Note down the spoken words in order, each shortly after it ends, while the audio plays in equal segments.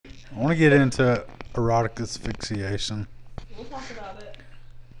I want to get into erotic asphyxiation. We'll talk about it.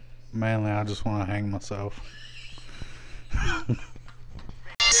 Mainly, I just want to hang myself.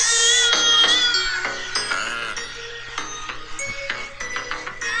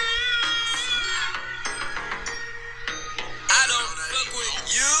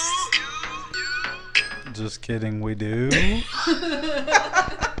 Just kidding, we do. I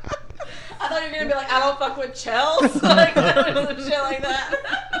thought you were going to be like, I don't fuck with Chels. Like, some shit like that.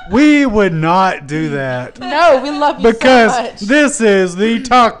 We would not do that. No, we love you because so much. this is the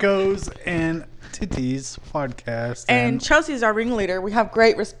Tacos and Titties podcast. And Chelsea's our ringleader. We have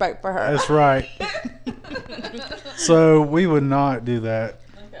great respect for her. That's right. So we would not do that.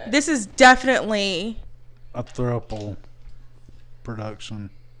 Okay. This is definitely... A throuple production.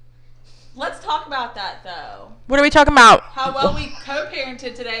 Let's talk about that, though. What are we talking about? How well we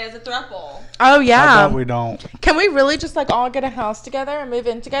co-parented today as a throuple. Oh, How yeah. about we don't? Can we really just like all get a house together and move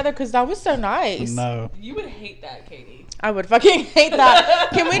in together? Because that was so nice. No. You would hate that, Katie. I would fucking hate that.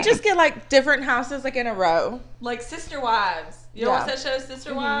 Can we just get like different houses like in a row? Like Sister Wives. You know Yeah. what's that show,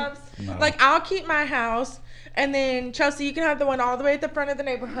 Sister Wives? No. Like I'll keep my house, and then Chelsea, you can have the one all the way at the front of the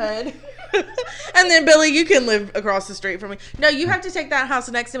neighborhood, and then Billy, you can live across the street from me. No, you have to take that house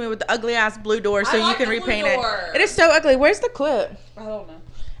next to me with the ugly ass blue door so I you like can the blue repaint door. it. It is so ugly. Where's the clip? I don't know.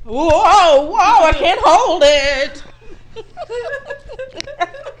 Whoa, I can't hold it.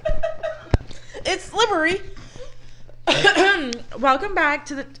 It's slippery. Welcome back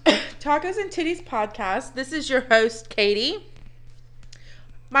to the Tacos and Titties podcast. This is your host, Katie.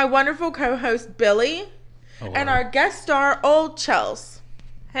 My wonderful co-host, Billy. Hello. And our guest star, Old Chels.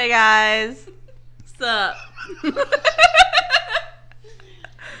 Hey, guys. What's up?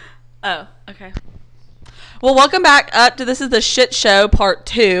 Oh, okay. Well, welcome back up to This is the Shit Show Part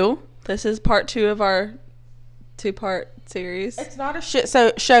 2. This is Part 2 of our 2-part series. It's not a shit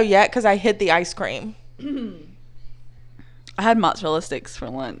show yet because I hid the ice cream. I had mozzarella sticks for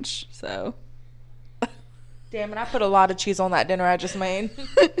lunch, so. Damn it, I put a lot of cheese on that dinner I just made.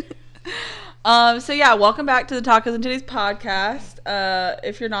 So yeah, welcome back to the Tacos and Titties podcast.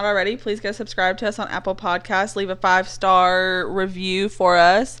 If you're not already, please go subscribe to us on Apple Podcasts. Leave a 5-star review for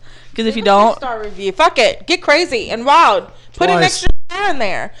us. Because if you don't, Star review. Fuck it. Get crazy and wild. Put an Twice. extra star in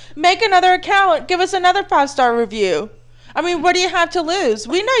there. Make another account. Give us another 5-star review. I mean, what do you have to lose?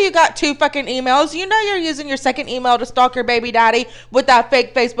 We know you got 2 fucking emails. You know you're using your second email to stalk your baby daddy with that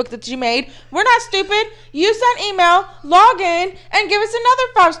fake Facebook that you made. We're not stupid. Use that email, log in, and give us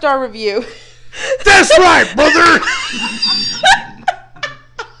another 5-star review. That's right, brother.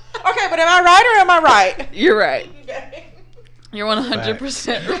 Okay, but am I right or am I right? you're right. Okay. You're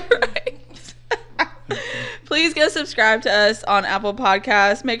 100% right. Please go subscribe to us on Apple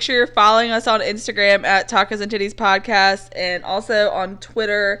Podcasts. Make sure you're following us on Instagram at Tacos and Titties Podcast, and also on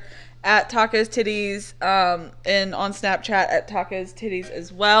Twitter at Tacos Titties, and on Snapchat at Tacos Titties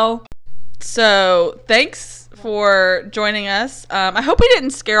as well. So thanks for joining us. I hope we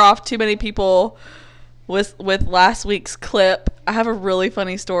didn't scare off too many people with last week's clip. I have a really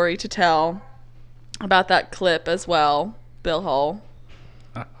funny story to tell about that clip as well, Bill Hull.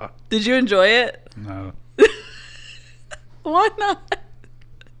 Did you enjoy it? No, Why not?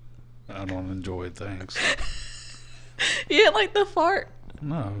 I don't enjoy things. You didn't like the fart?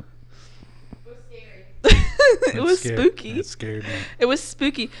 No. It was spooky. It scared me. It was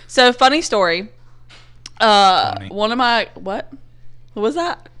spooky. So, funny story. Funny. One of my... What? What was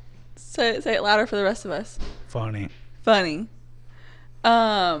that? Say it louder for the rest of us. Funny. Funny.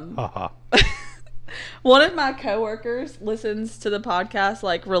 Haha. One of my coworkers listens to the podcast,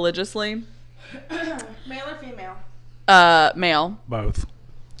 like, religiously. Male or female? Male. Both.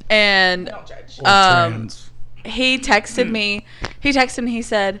 And Don't judge. Or trans. he texted me. He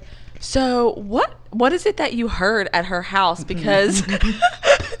said, so what is it that you heard at her house? Because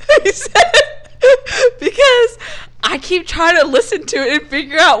he said, because I keep trying to listen to it and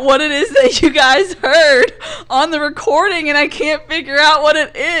figure out what it is that you guys heard on the recording, and I can't figure out what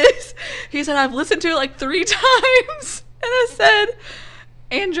it is. He said, I've listened to it like 3 times. And I said,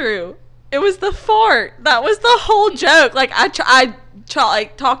 Andrew, it was the fart. That was the whole joke. Like, I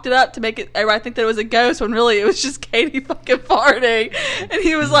talked it up to make it everybody think that it was a ghost, when really it was just Katie fucking farting. And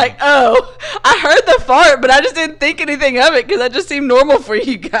he was like, oh, I heard the fart, but I just didn't think anything of it because that just seemed normal for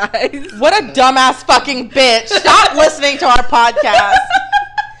you guys. What a dumbass fucking bitch. Stop listening to our podcast.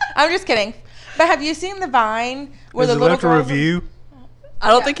 I'm just kidding. But have you seen the Vine where Has the he little left a girls... review? I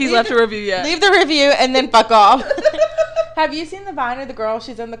don't think he's left a review yet. Leave the review and then fuck off. Have you seen the Vine of the girl?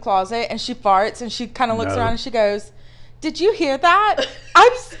 She's in the closet and she farts and she kind of looks No. around and she goes, did you hear that?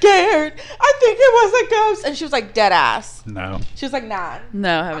 I'm scared. I think it was a ghost. And she was like, dead ass. No. She was like, nah.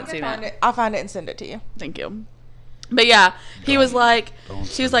 No, I haven't seen it. I'll find it and send it to you. Thank you. But yeah, he was like,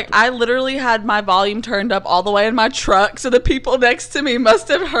 she was like, I literally had my volume turned up all the way in my truck, so the people next to me must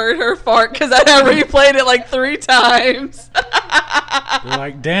have heard her fart because I had replayed it like 3 times. You're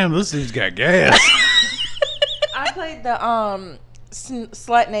like, damn, this dude's got gas. I played the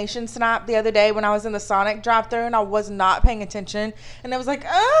Slut Nation snap the other day when I was in the Sonic drive-thru and I was not paying attention, and it was like,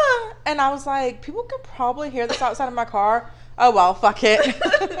 and I was like, people can probably hear this outside of my car. Oh well, fuck it.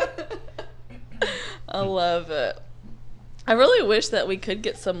 I love it. I really wish that we could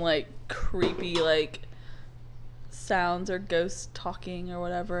get some like creepy like sounds or ghosts talking or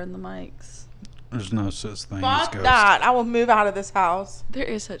whatever in the mics. There's no such thing as Fuck ghosts. that. I will move out of this house. There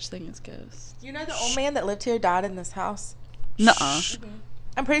is such thing as ghosts. You know the old man that lived here died in this house? Nuh-uh.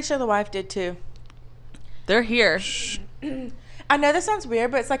 I'm pretty sure the wife did too. They're here. I know this sounds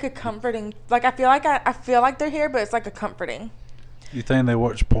weird, but it's like a comforting. Like I feel like they're here, but it's like a comforting. You think they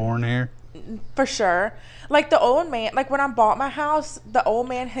watch porn here? For sure. Like the old man, like when I bought my house, the old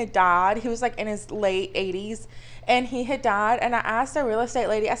man had died. He was like in his late 80s and he had died. And I asked the real estate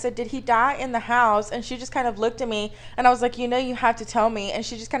lady, I said, did he die in the house? And she just kind of looked at me and I was like, you know, you have to tell me. And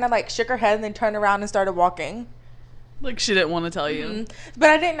she just kind of like shook her head and then turned around and started walking. Like she didn't want to tell you. Mm-hmm. But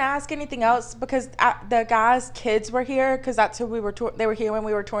I didn't ask anything else because the guy's kids were here because that's who we were. They were here when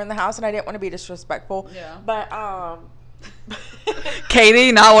we were touring the house, and I didn't want to be disrespectful. Yeah. But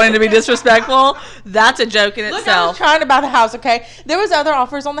Katie not wanting to be disrespectful. That's a joke in look, I itself. was trying to buy the house. Okay, there was other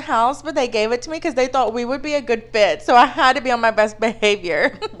offers on the house, but they gave it to me because they thought we would be a good fit. So I had to be on my best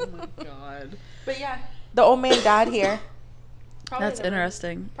behavior. Oh my god. But yeah, the old man died here. That's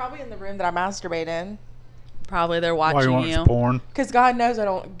interesting. Probably in the room that I masturbate in. Probably they're Why watching you you. watch porn? Because God knows I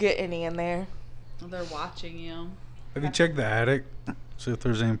don't get any in there. They're watching you. Have you checked the attic? See if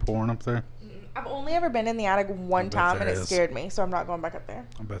there's any porn up there? I've only ever been in the attic one bet time, and there it is. scared me, so I'm not going back up there.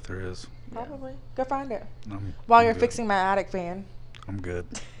 I bet there is. Probably. Go find it. While While you're fixing my attic fan. I'm good.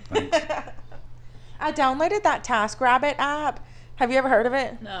 Thanks. I downloaded that TaskRabbit app. Have you ever heard of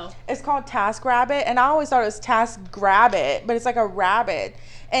it? No. It's called TaskRabbit, and I always thought it was TaskGrabbit, but it's like a rabbit.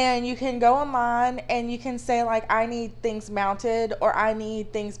 And you can go online and you can say like, I need things mounted or I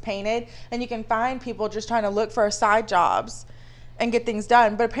need things painted, and you can find people just trying to look for side jobs and get things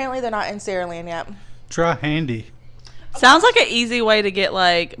done. But apparently they're not in Saraland yet. Try Handy. Sounds like an easy way to get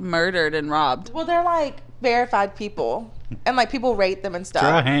like murdered and robbed. Well, they're like verified people, and like people rate them and stuff.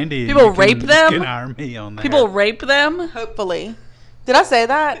 Try Handy. and People you can- rape them? You can hire me on that. People rape them. Hopefully. Did I say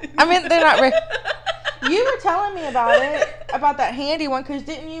that? I mean, they're not. You were telling me about it, about that Handy one, because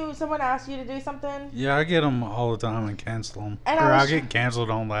didn't someone ask you to do something? Yeah, I get them all the time and cancel them. And Or I I was get canceled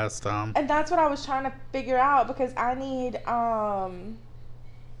on last time. And that's what I was trying to figure out, because I need, I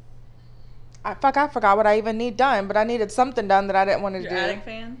forgot what I even need done, but I needed something done that I didn't want to Your do. attic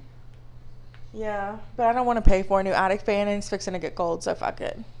fan. Yeah, but I don't want to pay for a new attic fan, and it's fixing to get cold, so fuck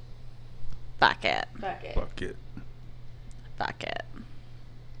it. Fuck it. Fuck it. Fuck it. Fuck it.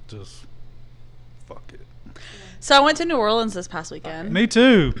 Just fuck it. So I went to New Orleans this past weekend. Me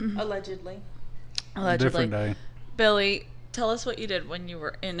too. Allegedly. Allegedly. Different day. Billy, tell us what you did when you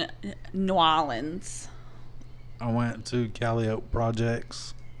were in New Orleans. I went to Cali Oak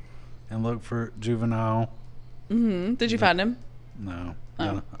Projects and looked for Juvenile. Mm-hmm. Did you find him? No. Oh.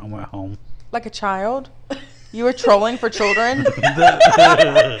 Yeah, I went home. Like a child? You were trolling for children?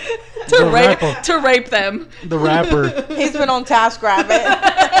 the To rape them. The rapper. He's been on TaskRabbit.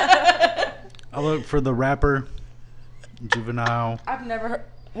 I looked for the rapper, Juvenile. I've never heard.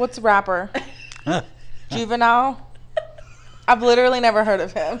 What's rapper? Juvenile? I've literally never heard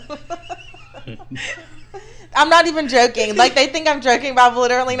of him. I'm not even joking. Like, they think I'm joking, but I've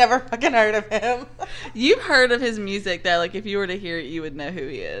literally never fucking heard of him. You've heard of his music, though. Like, if you were to hear it, you would know who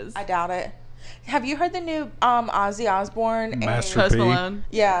he is. I doubt it. Have you heard the new Ozzy Osbourne? Master Post P. Malone.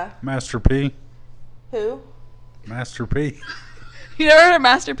 Yeah. Master P. Who? Master P. You never heard of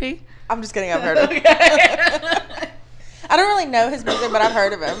Master P? I'm just kidding. I've heard of him. I don't really know his music, but I've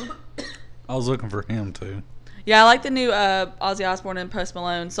heard of him. I was looking for him too. Yeah, I like the new Ozzy Osbourne and Post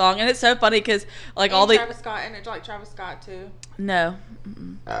Malone song, and it's so funny because like all the Travis Scott, and it's like Travis Scott too. no,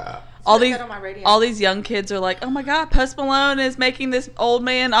 All these on my radio. all these young kids are like, oh my god, Post Malone is making this old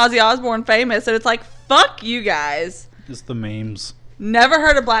man Ozzy Osbourne famous, and it's like, fuck you guys. Just the memes. Never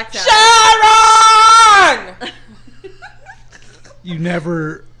heard of Black Sabbath. Sharon! You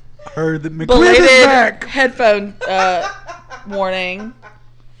never heard that McQueen is Belated back. headphone warning.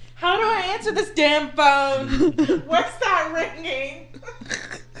 How do I answer this damn phone? Where's that ringing?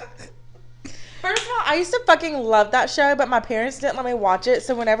 First of all, I used to fucking love that show, but my parents didn't let me watch it.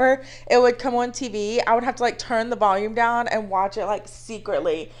 So whenever it would come on TV, I would have to like turn the volume down and watch it like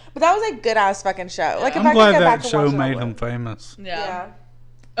secretly. But that was a good ass fucking show. Like if I I'm could glad go back that and show watch it, I made would. him famous. Yeah.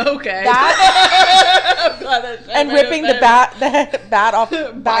 Okay. That I'm glad that show and made ripping him the bat off,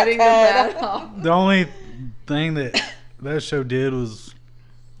 biting the head. bat off. The only thing that show did was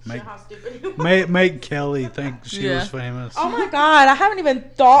make How stupid you are. make Kelly think she Yeah. was famous. Oh my god, I haven't even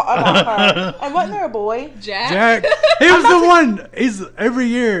thought about her. And wasn't there a boy? Jack. Jack, he was the one. He's every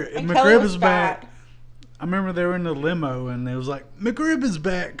year. And Kelly McRib was is back. fat. I remember they were in the limo and it was like McRib is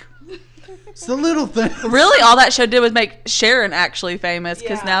back. It's the little thing. Really, all that show did was make Sharon actually famous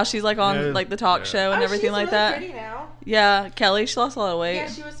because Yeah. now she's like on Yeah. like the talk Yeah. show and Oh, everything she's like really that. Pretty now. Yeah, Kelly, she lost a lot of weight. Yeah,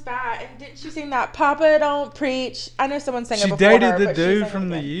 she was fat. And didn't she sing that Papa Don't Preach? I know someone sang it She before dated her, the but she dude sang it from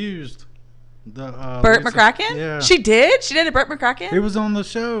The again. Used. The Burt Lisa- McCracken? Yeah. She did? She dated Burt McCracken? He was on the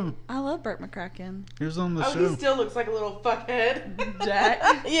show. I love Burt McCracken. He was on the Oh, show. he still looks like a little fuckhead. Jack.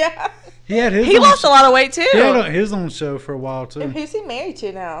 Yeah. He had his. He own lost a lot of weight too. He had his own show for a while And too. who's he married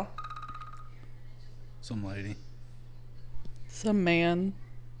to now? Some lady. Some man.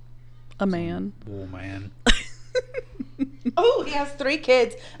 A man. Oh man. Oh, he has 3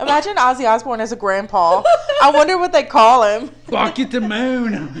 kids. Imagine Ozzy Osbourne as a grandpa. I wonder what they call him. Bucket the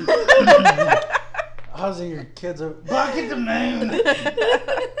moon. Ozzy, your kids are bucket the moon.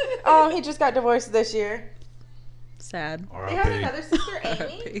 Oh, he just got divorced this year. Sad. He has R.I.P. another sister,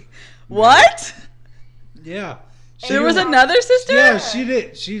 Amy. What? Yeah. There was Amy- another sister? Yeah, she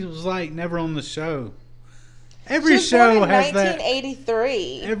did. She was like never on the show. Every She was born show in has that.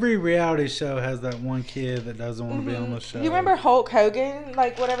 1983. Every reality show has that one kid that doesn't want to be on the show. You remember Hulk Hogan,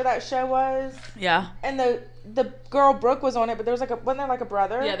 like whatever that show was, Yeah. and the girl Brooke was on it, but there was like wasn't there like a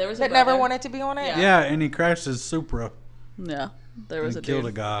brother? Yeah, there was a that never brother. wanted to be on it. Yeah. Yeah, and he crashed his Supra Yeah. There was and a killed dude.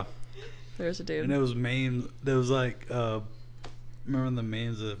 a guy. There was a dude. And it was memes. There was like, remember the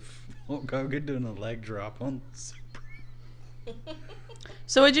memes of Hulk Hogan doing a leg drop on the Supra?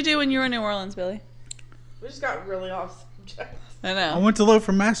 So what'd you do when you were in New Orleans, Billy? We just got really off subject. I I know. went to look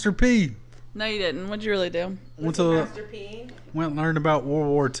for Master P. No, you didn't. What'd you really do? Went to Master P. went and learned about World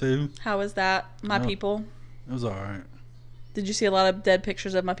War II. How was that? My Oh. people. It was alright. Did you see a lot of dead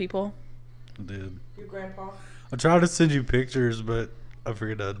pictures of my people? I did. Your grandpa. I tried to send you pictures, but I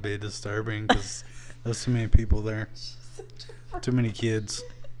figured that'd be disturbing because there's too many people there. Too many kids.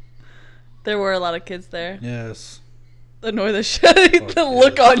 There were a lot of kids there. Yes. The Northern the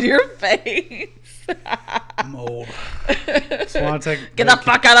look on your face. I'm old. That's why I take Get the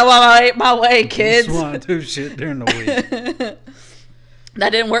fuck out of my way, kids. That's why I do shit during the week.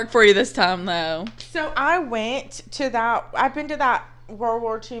 That didn't work for you this time, though. So I went to that. I've been to that World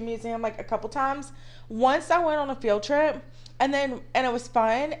War II museum like a couple times. Once I went on a field trip, and it was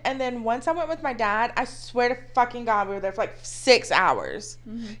fun. And then once I went with my dad, I swear to fucking God, we were there for like 6 hours.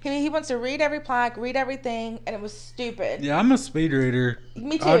 He wants to read every plaque, read everything, and it was stupid. Yeah, I'm a speed reader.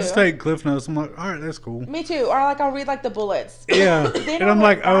 Me too. I'll just take Cliff Notes. I'm like, all right, that's cool. Me too. Or like I'll read like the bullets. Yeah. Then And I I'm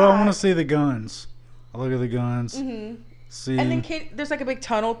went like, oh, I back. want to see the guns. I look at the guns. Mm-hmm. See. And then there's like a big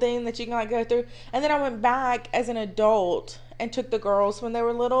tunnel thing that you can like go through. And then I went back as an adult and took the girls when they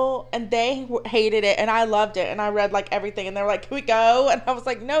were little, and they hated it, and I loved it, and I read like everything, and they were like, "Can we go?" And I was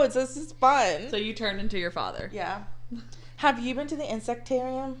like, "No, this is fun." So you turned into your father. Yeah. Have you been to the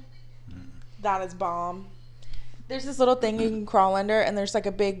insectarium? That is bomb. There's this little thing you can crawl under, and there's like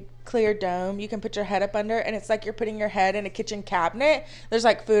a big clear dome you can put your head up under, and it's like you're putting your head in a kitchen cabinet. There's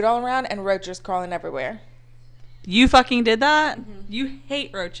like food all around and roaches crawling everywhere. You fucking did that? You hate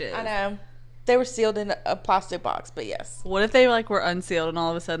roaches. I know. They were sealed in a plastic box, but yes. What if they like were unsealed and all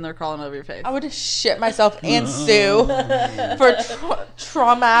of a sudden they're crawling over your face? I would have shit myself and sue for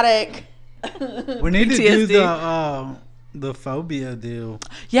traumatic. we need to do PTSD. the phobia deal.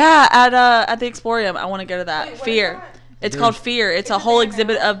 Yeah, at the Exporium. I want to go to that. Wait, what is Fear. that? It's There's- called Fear. It's Is a it whole there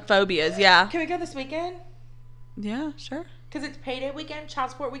exhibit now? of phobias. Yeah. Can we go this weekend? Yeah, sure. Because it's payday weekend, child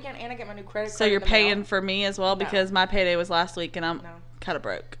support weekend, and I get my new credit card. So in you're the mail. paying for me as well No. because my payday was last week and I'm No. kind of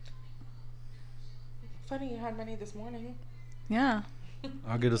broke. Funny you had money this morning. Yeah.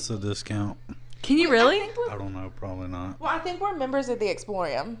 I'll get us a discount. Can you I really? think we're- I don't know, probably not. Well, I think we're members of the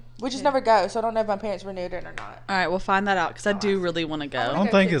Exporium. We just never go, so I don't know if my parents renewed it or not. All right, we'll find that out because I do really want to I go. don't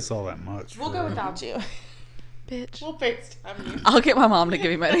go think too. it's all that much. We'll for go real. without you. Bitch. We'll FaceTime you. I'll get my mom to give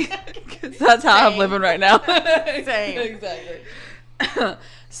me money. 'Cause that's how I'm Same. living right now. Same. Exactly.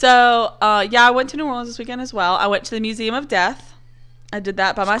 So, yeah, I went to New Orleans this weekend as well. I went to the Museum of Death. I did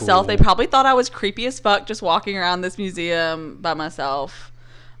that by That's myself. cool. They probably thought I was creepy as fuck just walking around this museum by myself.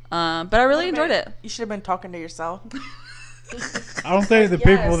 But I really enjoyed it. You should have been talking to yourself. I don't think the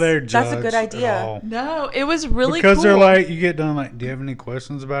Yes, people there judge that's a good idea. at all. No, it was really Because cool. they're like, you get done like, do you have any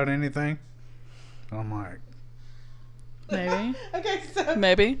questions about anything? I'm like, Maybe. Okay, so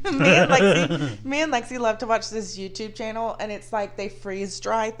Maybe. me and Lexi love to watch this YouTube channel, and it's like they freeze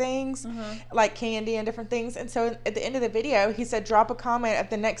dry things, like candy and different things. And so at the end of the video, he said, drop a comment of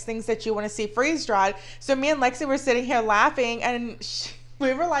the next things that you want to see freeze dried. So me and Lexi were sitting here laughing, and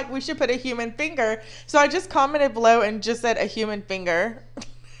we were like, we should put a human finger. So I just commented below and just said a human finger.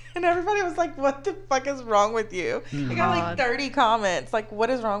 And everybody was like, what the fuck is wrong with you? I got like 30 comments. Like, what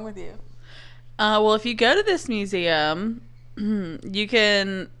is wrong with you? Well, if you go to this museum, you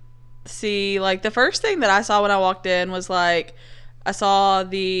can see, like, the first thing that I saw when I walked in was, like, I saw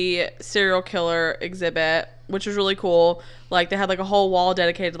the serial killer exhibit, which was really cool. Like, they had, like, a whole wall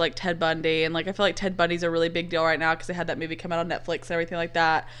dedicated to, like, Ted Bundy. And, like, I feel like Ted Bundy's a really big deal right now because they had that movie come out on Netflix and everything like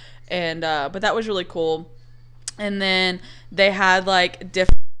that. And, but that was really cool. And then they had, like,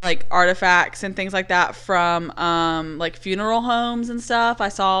 different, like, artifacts and things like that from, like, funeral homes and stuff. I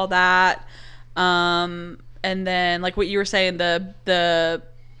saw that. And then, like what you were saying, the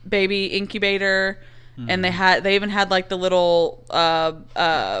baby incubator, and they even had like the little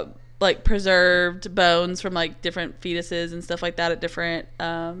like preserved bones from like different fetuses and stuff like that at different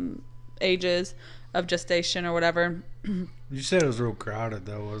ages of gestation or whatever. you said it was real crowded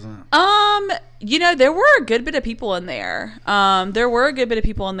though, wasn't it? You know, there were a good bit of people in there. And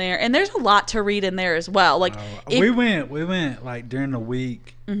there's a lot to read in there as well. Like we went like during the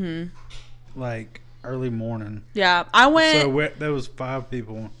week, like early morning. Yeah, I went. So there was 5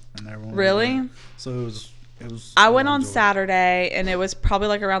 people in there. Really? So it was. I went on Saturday, and it was probably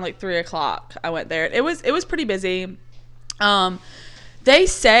like around like 3:00. I went there. It was pretty busy. They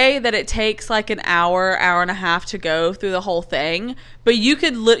say that it takes like an hour and a half to go through the whole thing, but you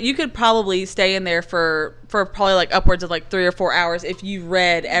could probably stay in there for probably like upwards of like 3 or 4 hours if you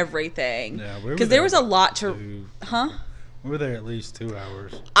read everything. Yeah, because there was a lot to. We were there at least 2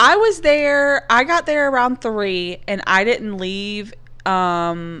 hours. I was there. I got there around 3, and I didn't leave.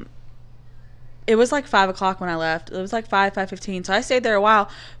 It was like 5:00 when I left. It was like 5:15. So I stayed there a while.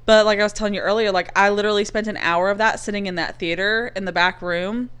 But like I was telling you earlier, like I literally spent an hour of that sitting in that theater in the back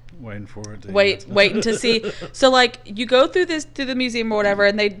room. Waiting for it to waiting to see. So like you go through the museum or whatever,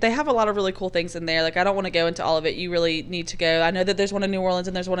 and they have a lot of really cool things in there. Like I don't want to go into all of it. You really need to go. I know that there's one in New Orleans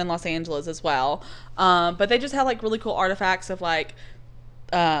and there's one in Los Angeles as well. But they just have like really cool artifacts of like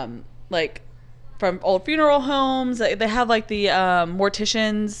from old funeral homes. They have like the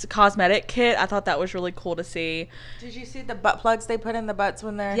mortician's cosmetic kit. I thought that was really cool to see. Did you see the butt plugs they put in the butts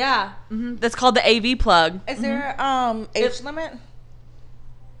when they're... Yeah. That's called the AV plug. Is there age limit?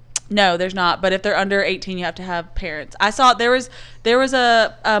 No, there's not. But if they're under 18, you have to have parents. I saw there was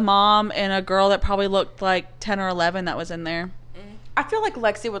a mom and a girl that probably looked like 10 or 11 that was in there. I feel like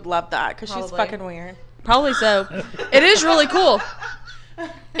Lexi would love that because she's Probably. fucking weird. Probably so. It is really cool.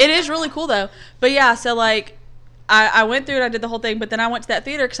 It is really cool though. But yeah, so like I went through it, I did the whole thing, but then I went to that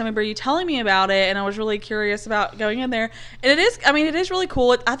theater because I remember you telling me about it, and I was really curious about going in there. And it is really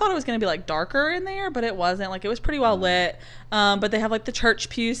cool. I thought it was going to be like darker in there, but it wasn't. Like it was pretty well lit. But they have like the church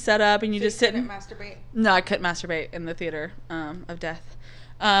pews set up, and you just sit and masturbate. No, I couldn't masturbate in the theater of death.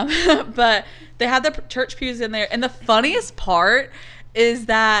 But they had the church pews in there, and the funniest part is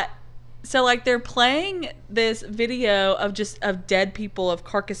that. So, like, they're playing this video of dead people, of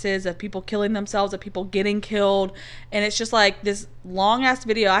carcasses, of people killing themselves, of people getting killed. And it's just, like, this long-ass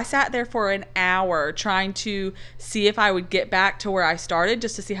video. I sat there for an hour trying to see if I would get back to where I started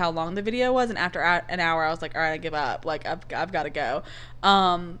just to see how long the video was. And after an hour, I was like, all right, I give up. Like, I've got to go.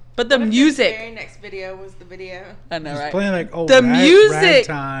 But the music. The very next video was the video. I know, right? Playing, like, old the music.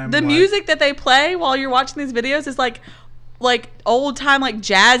 ragtime, the music that they play while you're watching these videos is, like old time like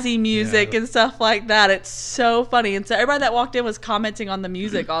jazzy music and stuff like that. It's so funny. And so everybody that walked in was commenting on the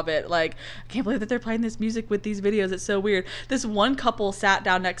music of it. Like, I can't believe that they're playing this music with these videos. It's so weird. This one couple sat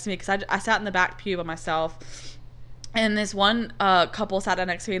down next to me because I sat in the back pew by myself. And this one couple sat down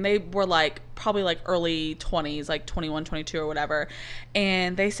next to me, and they were like probably like early 20s, like 21, 22 or whatever.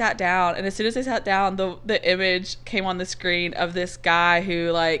 And they sat down, and as soon as they sat down, the image came on the screen of this guy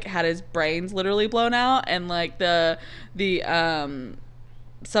who like had his brains literally blown out, and like the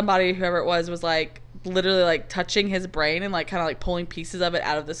somebody, whoever it was like literally like touching his brain and like kind of like pulling pieces of it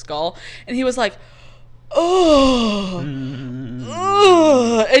out of the skull. And he was like, oh,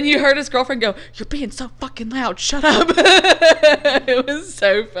 and you heard his girlfriend go, "You're being so fucking loud, shut up." It was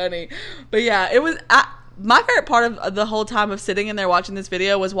so funny. But yeah, it was my favorite part of the whole time of sitting in there watching this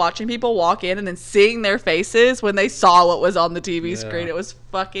video was watching people walk in and then seeing their faces when they saw what was on the TV screen. It was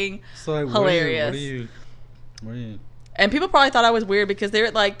fucking hilarious. What are you And people probably thought I was weird because they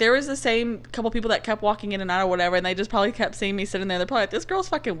were like, there was the same couple people that kept walking in and out or whatever, and they just probably kept seeing me sitting there. They're probably like, this girl's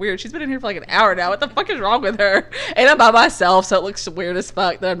fucking weird. She's been in here for like an hour now. What the fuck is wrong with her? And I'm by myself, so it looks weird as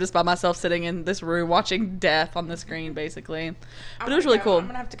fuck that I'm just by myself sitting in this room watching death on the screen, basically. But it was really cool. I'm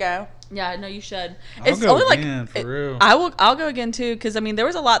gonna have to go. Yeah, no, you should. I'll go again, for real. I'll go again too, because I mean there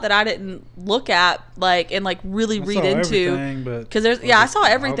was a lot that I didn't look at and really read into. Because I saw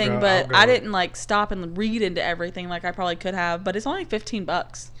everything, but I didn't like stop and read into everything like I probably could have. But it's only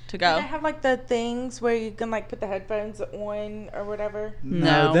 $15 to go. Do they have like the things where you can like put the headphones on or whatever?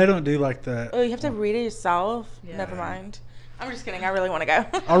 No, they don't do like that. Oh, you have to read it yourself. Yeah. Never mind. I'm just kidding. I really want to go.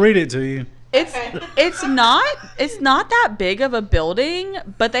 I'll read it to you. It's not that big of a building,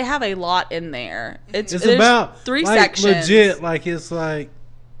 but they have a lot in there. It's about 3 sections. Legit, like it's like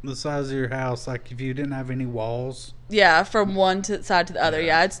the size of your house. Like if you didn't have any walls. Yeah, from one side to the other.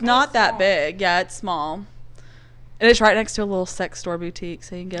 Yeah, it's not that big. Yeah, it's small, and it's right next to a little sex store boutique,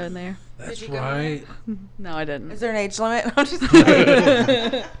 so you can go in there. That's right. No, I didn't. Is there an age limit? I'm just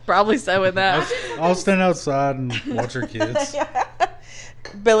kidding. Probably so with that. I'll stand outside and watch your kids. Yeah.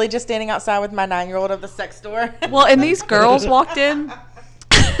 Billy just standing outside with my 9-year-old of the sex store. Well, and these girls walked in.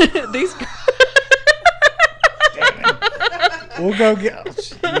 We'll go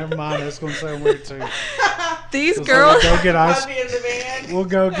get. Never mind. That's gonna sound weird too. These girls. We'll go get ice. We'll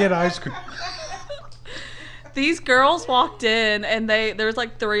go get ice cream. These girls walked in, and there was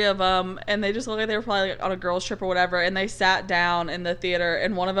like 3 of them, and they just looked like they were probably like on a girls trip or whatever, and they sat down in the theater,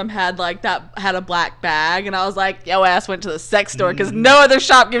 and one of them had a black bag, and I was like, yo ass went to the sex store, because no other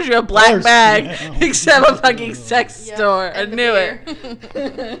shop gives you a black bag except a fucking sex store. I knew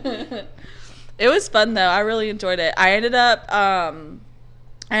it. It was fun though. I really enjoyed it. I ended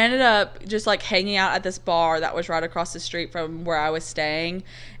up just like hanging out at this bar that was right across the street from where I was staying,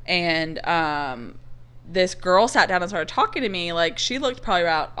 and this girl sat down and started talking to me. Like, she looked probably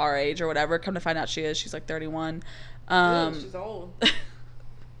about our age or whatever. Come to find out she's like 31. She's old.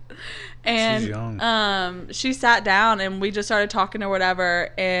 And she's young. She sat down and we just started talking or whatever,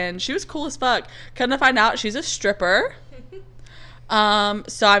 and she was cool as fuck. Come to find out she's a stripper. So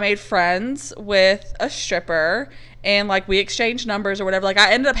I made friends with a stripper, and like we exchanged numbers or whatever. Like,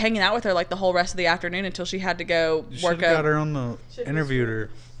 I ended up hanging out with her like the whole rest of the afternoon until she had to go work. Got her on the interviewed her.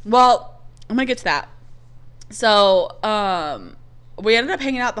 Well, I'm gonna get to that. So, we ended up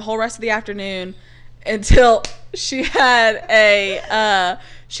hanging out the whole rest of the afternoon until she had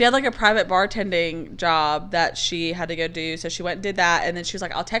like a private bartending job that she had to go do. So she went and did that, and then she was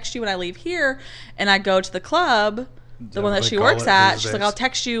like, I'll text you when I leave here and I go to the club, the one that she works at. She's like, I'll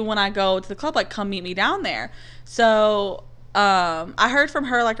text you when I go to the club, like come meet me down there. So, I heard from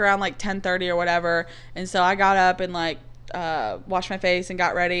her like around like 10:30 or whatever, and so I got up and like washed my face and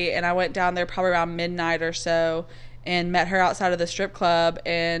got ready, and I went down there probably around midnight or so and met her outside of the strip club,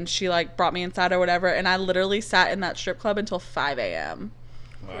 and she like brought me inside or whatever, and I literally sat in that strip club until 5 a.m.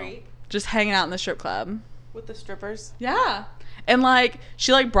 Wow. Just hanging out in the strip club With the strippers? Yeah. And like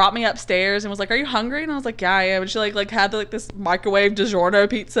she like brought me upstairs and was like, are you hungry? And I was like, yeah, I am. And she like had like this microwave DiGiorno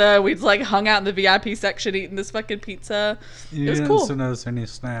pizza. We just like hung out in the VIP section eating this fucking pizza. It was cool. You didn't notice any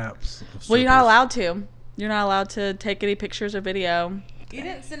snaps? Well, you're not allowed to. You're not allowed to take any pictures or video. You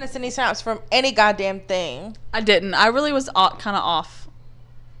didn't send us any snaps from any goddamn thing. I didn't. I really was kind of off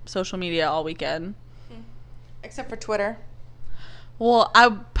social media all weekend. Except for Twitter. Well, I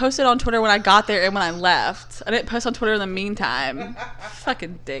posted on Twitter when I got there and when I left. I didn't post on Twitter in the meantime.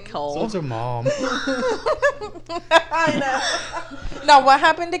 Fucking dickhole. Such a mom. I know. Now, what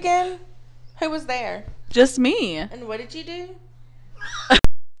happened again? Who was there? Just me. And what did you do?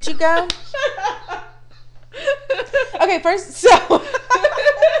 Did you go? Okay, first, so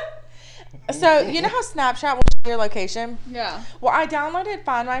you know how Snapchat will show your location? Yeah. Well, I downloaded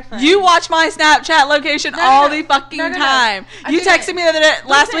Find My Friends. You watch my Snapchat location all the fucking time. You texted me the other day,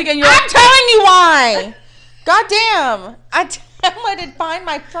 last week, and you're I'm telling you why. Goddamn. I downloaded Find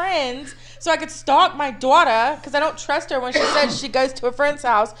My Friends so I could stalk my daughter, because I don't trust her when she says she goes to a friend's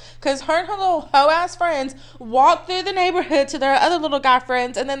house, because her and her little hoe-ass friends walk through the neighborhood to their other little guy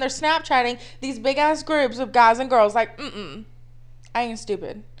friends, and then they're Snapchatting these big-ass groups of guys and girls. Like, I ain't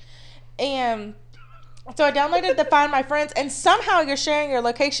stupid. And so I downloaded the Find My Friends, and somehow you're sharing your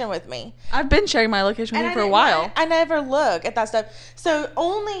location with me. I've been sharing my location with you for a while. I never look at that stuff. So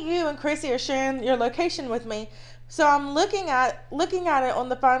only you and Chrissy are sharing your location with me. So I'm looking at it on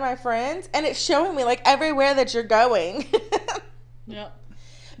the Find My Friends, and it's showing me like everywhere that you're going. Yep.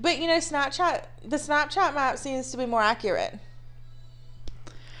 But you know, the Snapchat map seems to be more accurate.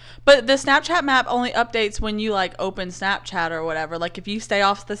 But the Snapchat map only updates when you like open Snapchat or whatever. Like if you stay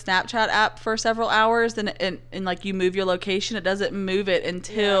off the Snapchat app for several hours, then and like you move your location, it doesn't move it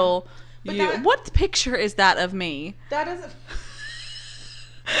until But you. What picture is that of me? That doesn't.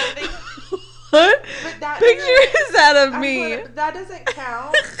 What But that picture is that of me? That doesn't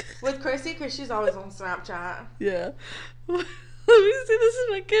count with Chrissy because she's always on Snapchat. Yeah. Let me see. This is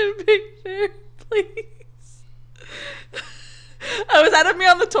my kid picture, please. Oh, is that of me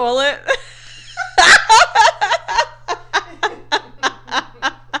on the toilet?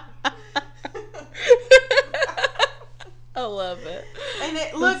 I love it. And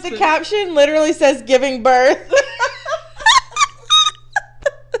the caption literally says "giving birth."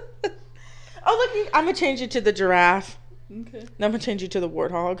 Oh, look! I'm gonna change it to the giraffe. Okay. And I'm gonna change it to the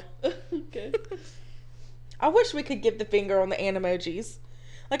warthog. Okay. I wish we could give the finger on the animojis.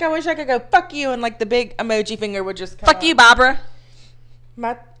 Like I wish I could go "fuck you" and like the big emoji finger would just come Fuck up. you, Barbara.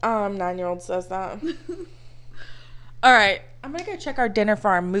 My 9-year-old says that. All right. I'm gonna go check our dinner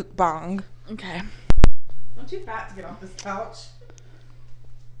for our mukbang. Okay. I'm too fat to get off this couch.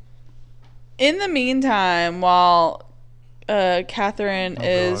 In the meantime, while Catherine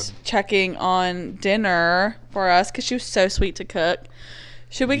is checking on dinner for us, because she was so sweet to cook,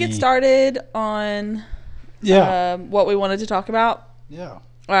 should we get started on what we wanted to talk about? Yeah. All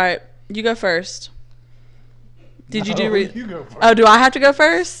right. You go first. Did you do You go first. Oh, do I have to go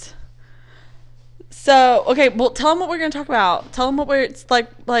first? So, okay, well, tell them what we're going to talk about. Tell them what we're, it's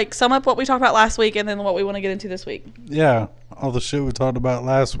like sum up what we talked about last week and then what we want to get into this week. Yeah, all the shit we talked about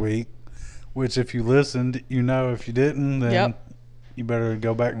last week, which if you listened, you know. If you didn't, then you better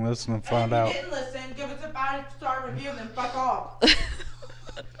go back and listen and find out. If you didn't listen, give us a 5-star review and then fuck off.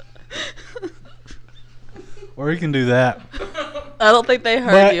 Or you can do that. I don't think they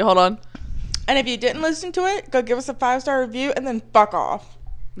heard But- you. Hold on. And if you didn't listen to it, go give us a 5-star review and then fuck off.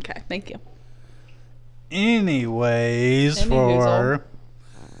 Okay, thank you. Anyways, Any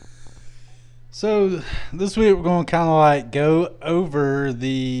so this week we're going to kind of like go over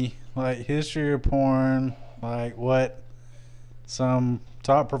the like history of porn, like what some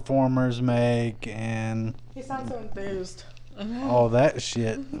top performers make and He sounds so enthused. all that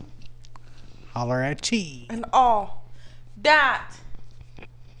shit. Holler at cheese. And all that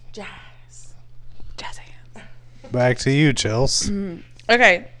jazz. Jazz hands. Back to you, Chels.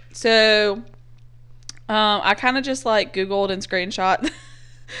 Okay, so I kind of just like Googled and screenshot.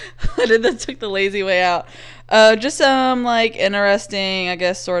 I took the lazy way out. Just some like interesting, I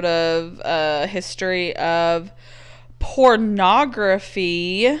guess, sort of history of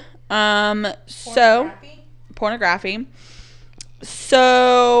pornography. Pornography.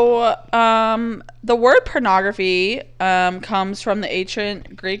 So, the word pornography comes from the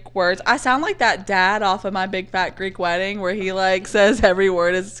ancient Greek words. I sound like that dad off of My Big Fat Greek Wedding where he like says every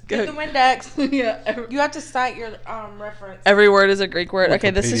word is Get the Windex. yeah. You have to cite your reference. Every word is a Greek word. Okay,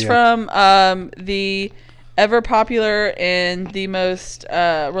 this is from the ever popular and the most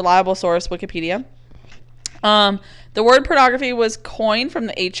reliable source, Wikipedia. The word pornography was coined from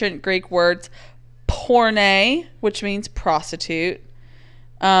the ancient Greek words porne, which means prostitute,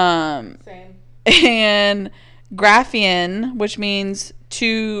 Same. and graphein, which means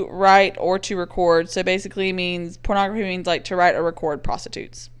to write or to record. So basically means pornography means like to write or record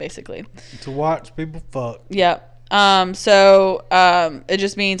prostitutes, basically. To watch people fuck. Yep. It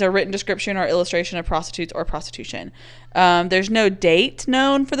just means a written description or illustration of prostitutes or prostitution. There's no date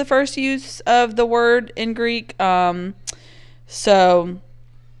known for the first use of the word in Greek.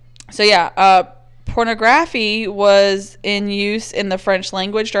 Pornography was in use in the French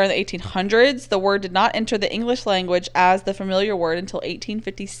language during the 1800s. The word did not enter the English language as the familiar word until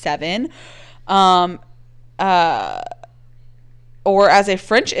 1857. Or as a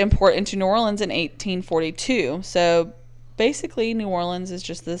French import into New Orleans in 1842. So basically, New Orleans is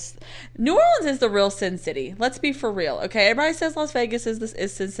just this. New Orleans is the real Sin City. Let's be for real, okay? Everybody says Las Vegas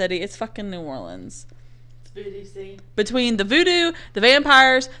is Sin City. It's fucking New Orleans. It's voodoo scene. Between the voodoo, the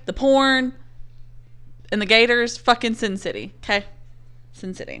vampires, the porn, and the gators, fucking Sin City, okay?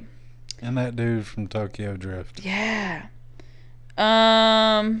 Sin City. And that dude from Tokyo Drift. Yeah.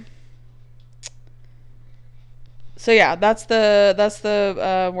 So yeah, that's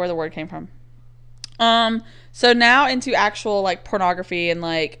the where the word came from. So now into actual like pornography and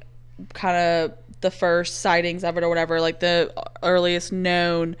like kind of the first sightings of it or whatever, like the earliest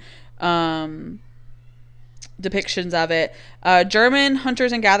known depictions of it. German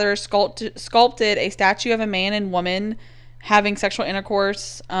hunters and gatherers sculpted a statue of a man and woman having sexual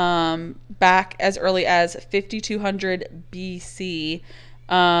intercourse back as early as 5200 BC.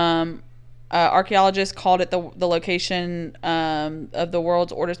 Archaeologists called it the location of the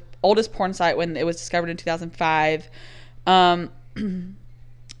world's oldest porn site when it was discovered in 2005. Fast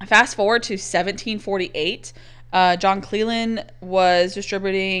forward to 1748. John Cleland was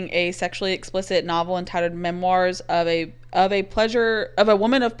distributing a sexually explicit novel entitled Memoirs of a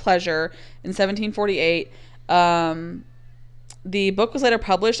Woman of Pleasure in 1748. The book was later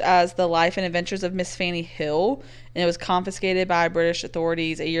published as The Life and Adventures of Miss Fanny Hill, and it was confiscated by British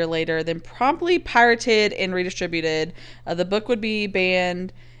authorities a year later, then promptly pirated and redistributed. The book would be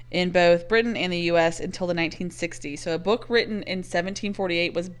banned in both Britain and the U.S. until the 1960s. So a book written in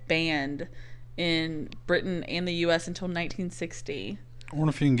 1748 was banned in Britain and the U.S. until 1960. I wonder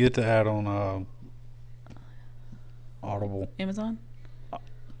if you can get the ad on Audible, Amazon?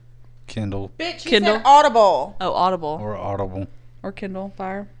 Kindle, Bitch, you Kindle? said Audible. Oh, Audible. or Audible. Or Kindle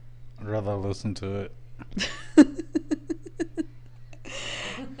Fire. I'd rather listen to it.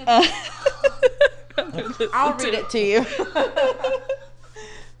 I'll read it to you.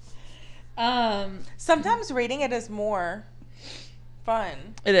 Sometimes Sometimes reading it is more fun.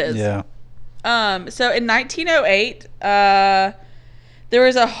 it is. Yeah. So in 1908, there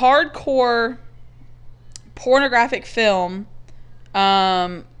was a hardcore pornographic film,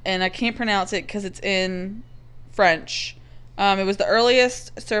 and I can't pronounce it because it's in French. It was the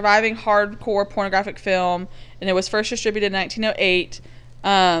earliest surviving hardcore pornographic film, and it was first distributed in 1908.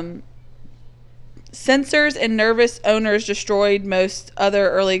 Censors and nervous owners destroyed most other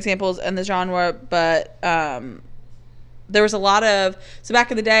early examples in the genre, but there was a lot of... So back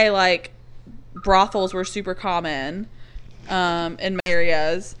in the day, like, brothels were super common in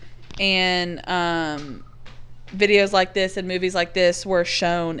areas, and videos like this and movies like this were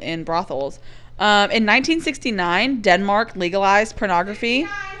shown in brothels. In 1969, Denmark legalized pornography.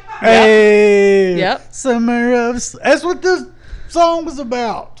 Hey. Yep. Summer of... That's what this song was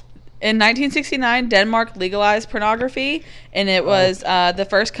about. In 1969, Denmark legalized pornography, and it was the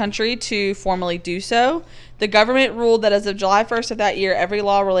first country to formally do so. The government ruled that as of July 1st of that year, every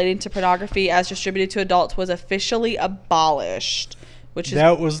law relating to pornography as distributed to adults was officially abolished, which is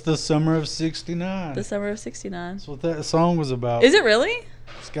That was the summer of '69. the summer of 69. That's what that song was about. Is it really?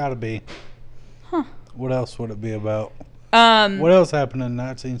 It's got to be. Huh. What else would it be about? What else happened in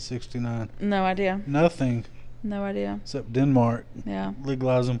 1969? No idea. Nothing No idea. except Denmark Yeah.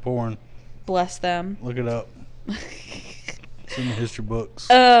 legalizing porn. Bless them. Look it up. It's in the history books.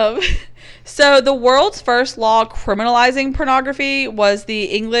 So the world's first law criminalizing pornography was the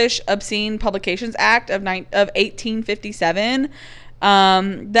English Obscene Publications Act of 1857.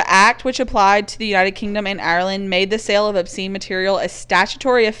 The act, which applied to the United Kingdom and Ireland, made the sale of obscene material a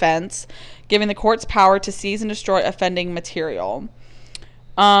statutory offense, giving the courts power to seize and destroy offending material.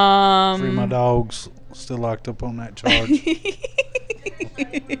 Free my dogs. Still locked up on that charge.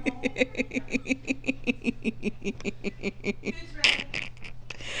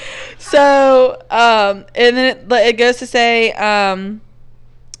 So, and then it goes to say,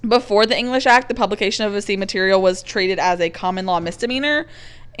 before the English Act, the publication of obscene material was treated as a common law misdemeanor,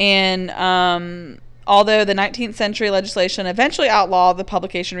 and although the 19th century legislation eventually outlawed the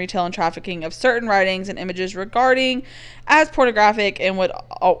publication, retail, and trafficking of certain writings and images regarding as pornographic, and would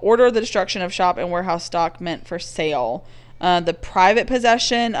order the destruction of shop and warehouse stock meant for sale. The private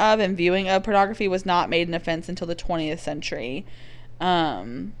possession of and viewing of pornography was not made an offense until the 20th century.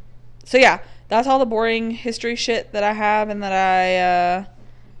 So yeah, that's all the boring history shit that I have and that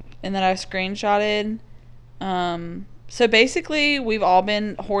I screenshotted. So basically, we've all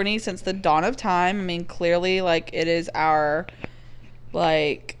been horny since the dawn of time. I mean, clearly, like, it is our,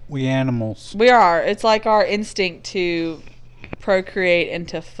 like... We animals. We are. It's like our instinct to procreate and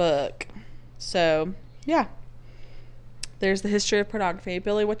to fuck. So, yeah. There's the history of pornography.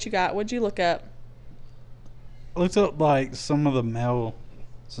 Billy, what you got? What'd you look up? I looked up, like, some of the male...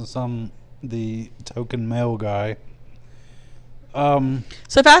 Since I'm the token male guy.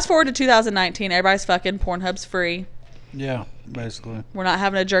 So fast forward to 2019. Everybody's fucking. Pornhub's free. Yeah, basically. We're not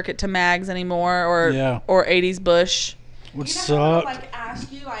having to jerk it to mags anymore or 80s bush. Which You know, sucked. like,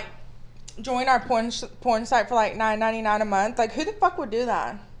 ask you, like, join our porn site for like $9.99 a month. Like, who the fuck would do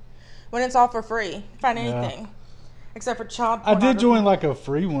that when it's all for free? Find anything except for child I pornography. did join like a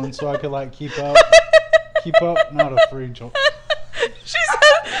free one so I could like keep up. Not a free join. She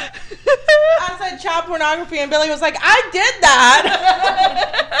said... I said child pornography, and Billy was like, "I did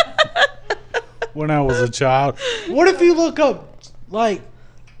that." When I was a child. What if you look up, like,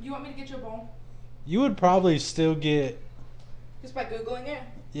 You want me to get you a bowl? you would probably still get, Just by Googling it?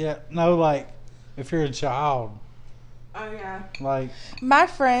 like, if you're a child, Oh, yeah. like, My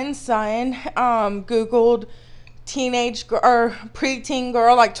friend's son Googled or preteen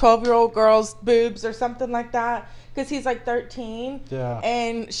girl, like 12-year-old girl's boobs or something like that. Because he's like 13. Yeah.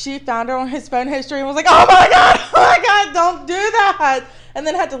 And she found it on his phone history and was like, oh my God, don't do that. And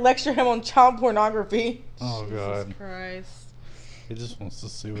then had to lecture him on child pornography. Oh, God. Jesus Christ. He just wants to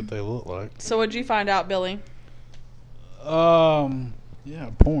see what they look like. So what'd you find out, Billy? Yeah,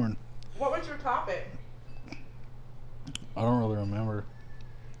 porn. What was your topic? I don't really remember.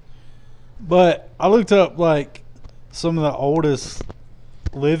 But I looked up, like, some of the oldest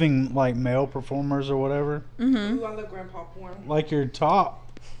living, like, male performers or whatever. Mm-hmm. Ooh, I love grandpa porn. Like, your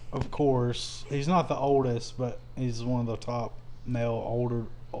top, of course, he's not the oldest, but he's one of the top male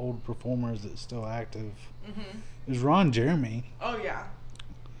old performers that's still active. Is Ron Jeremy. Oh, yeah.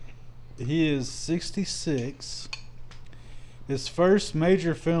 He is 66. His first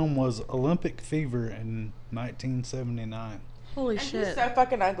major film was Olympic Fever in 1979. Holy And shit. he's so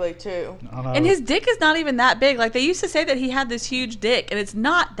fucking ugly, too. I know. And his dick is not even that big. Like, they used to say that he had this huge dick, and it's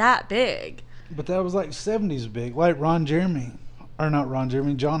not that big. But that was like 70s big. Like Ron Jeremy. Or not Ron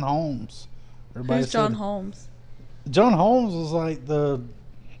Jeremy, John Holmes. Everybody Who's John said- Holmes? John Holmes was like the...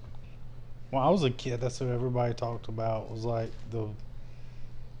 When I was a kid, that's who everybody talked about. Was like the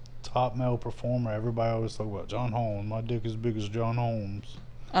top male performer. Everybody always talked about John Holmes. My dick is big as John Holmes.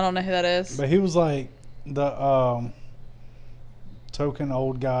 I don't know who that is. But he was like the token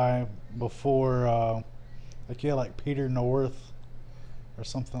old guy before, like he had like Peter North or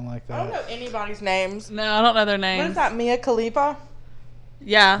something like I don't that. know anybody's names. No, I don't know their What names. is that, Mia Khalifa?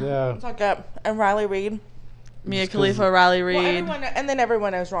 Yeah. Yeah. It's like and Riley Reid. Mia Just 'cause- Khalifa, Riley Well, Reid. and then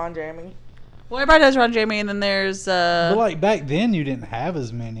everyone knows Ron Jeremy. Well, everybody knows Ron Jeremy, and then there's But like back then, you didn't have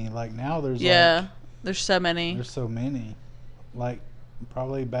as many. Like now, there's yeah, like, there's so many. there's so many. Like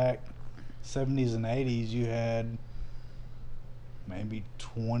probably back 70s and 80s, you had maybe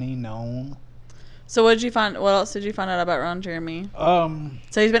 20 known. So what else did you find out about Ron Jeremy?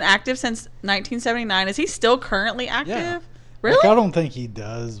 So he's been active since 1979. Is he still currently active? Yeah. Really? Like, I don't think he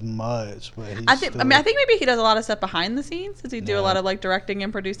does much, but he's I think still, maybe he does a lot of stuff behind the scenes. Does he do a Yeah. lot of like directing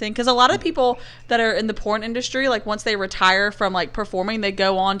and producing? Because a lot of people that are in the porn industry, like once they retire from like performing, they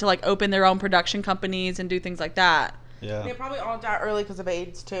go on to like open their own production companies and do things like that. yeah. They probably all died early because of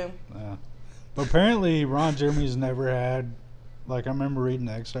AIDS, too. Yeah. But apparently Ron Jeremy's never had, like I remember reading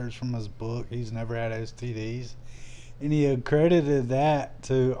excerpts from his book, he's never had STDs. And he accredited that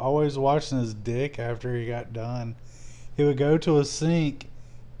to always watching his dick after he got done. He would go to a sink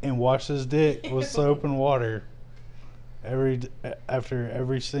and wash his dick with soap and water after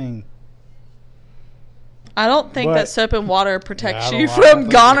every scene. I don't think But- that soap and water protects Yeah, I you don't- I don't from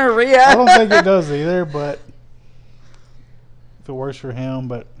think gonorrhea. I don't think it does either, but if it works for him,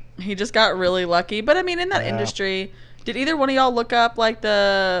 but He just got really lucky. But I mean, in that Yeah. industry, did either one of y'all look up like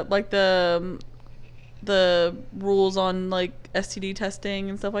the rules on like STD testing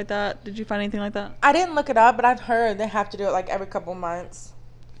and stuff like that? Did you find anything like that? I didn't look it up, but I've heard they have to do it like every couple months.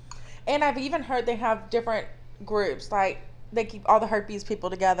 And I've even heard they have different groups. Like, they keep all the herpes people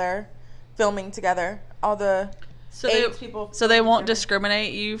together, filming together. All the So AIDS people. So they filming won't together.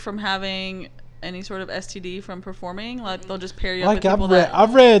 discriminate you from having any sort of STD from performing? Like they'll just pair you up like with people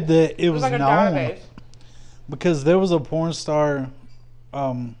I've read that it It was was like a known. database. Because there was a porn star,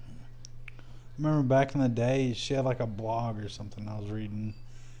 remember back in the day, she had like a blog or something I was reading,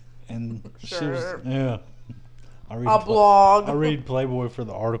 and she was Sure. yeah. I read A blog. I read Playboy for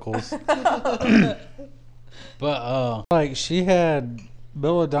the articles, but like she had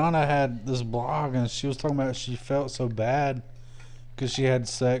Belladonna had this blog, and she was talking about she felt so bad because she had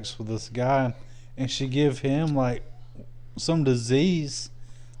sex with this guy, and she give him like some disease.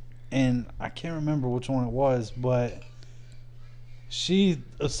 And I can't remember which one it was, but she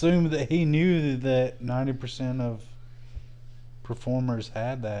assumed that he knew that 90% of performers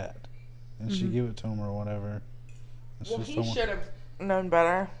had that, and she gave it to him or whatever. And Well, she he told him- should have known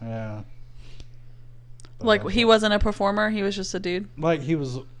better. Yeah. Like he wasn't a performer, he was just a dude. Like he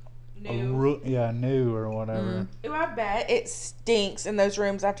was new or whatever. Ooh, I bet it stinks in those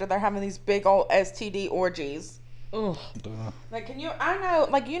rooms after they're having these big old STD orgies. Ugh. Duh. Like, I know,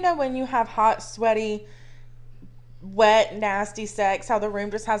 like, when you have hot, sweaty, wet, nasty sex, how the room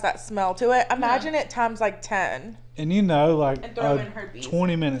just has that smell to it. Imagine it times like 10. And you know, like And throw a in herpes.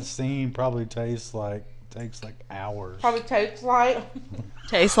 20-minute scene probably takes like hours. Probably tastes like.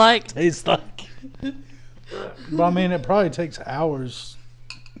 Tastes like. Tastes like. But I mean, it probably takes hours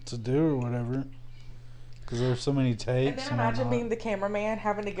to do or whatever, because there's so many And takes. then imagine being the cameraman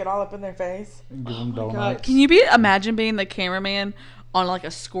having to get all up in their face. and give them donuts. Can you imagine being the cameraman on like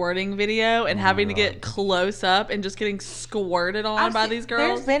a squirting video and having to get close up and just getting squirted on by these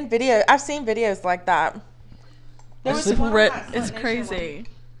girls? I've seen videos like that. There was It's, one on that it's Slut Nation crazy.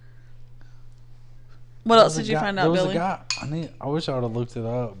 What else did you find out, There was Billy? a guy. I wish I would have looked it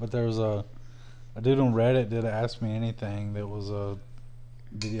up, but there was a dude on Reddit did Ask Me Anything that was a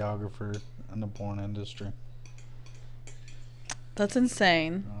videographer in the porn industry. That's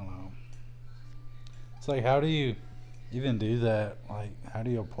insane. I don't know. It's like, how do you even do that? Like, how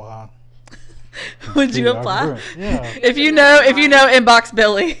do you apply? Would you apply? Videographer? Yeah. If you know, inbox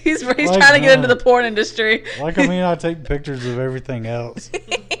Billy. He's Like, trying to get into no. the porn industry. Like, I mean, I take pictures of everything else.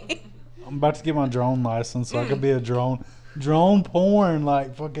 I'm about to get my drone license, so I could be a drone porn,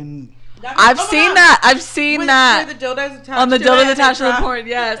 like fucking. I've seen that. I've seen that. Where the dildo's attached On the to dildo it attached to the and it's porn.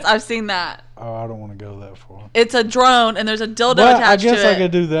 Yes, I've seen that. Oh, I don't want to go that far. It's a drone and there's a dildo But I attached guess to I it.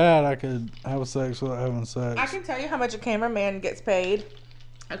 could do that. I could have sex without having sex. I can tell you how much a cameraman gets paid.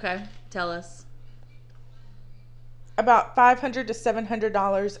 Okay, tell us. About $500 to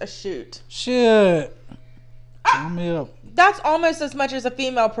 $700 a shoot. Shit. Sign me up. That's almost as much as a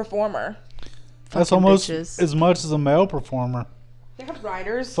female performer. That's Fucking almost bitches. as much as a male performer. They have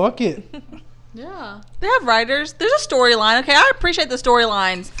writers. Fuck it. Yeah, they have writers. There's a storyline. Okay, I appreciate the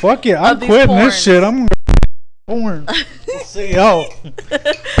storylines. Fuck it. I'm these quitting porns. this shit. I'm gonna porn. We'll see y'all.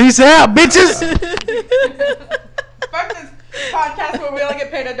 Peace out, bitches. Fuck this podcast where we only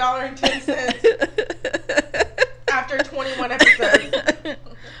get paid $1.10 after 21 episodes.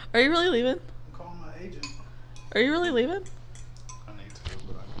 Are you really leaving? Call my agent. Are you really leaving? I need to,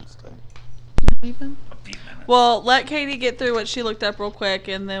 but I can stay. Leaving? Well, let Katie get through what she looked up real quick,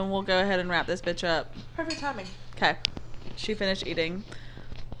 and then we'll go ahead and wrap this bitch up. Perfect timing. Okay. She finished eating.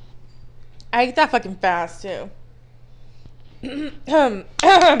 I ate that fucking fast too.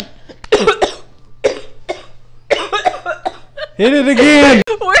 Hit it again.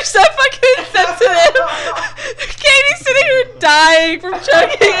 We're so fucking sensitive. Katie's sitting here dying from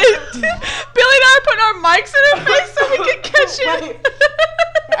choking. Billy and I are putting our mics in her face so we can catch it.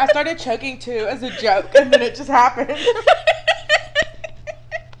 I started choking too as a joke, and then it just happened.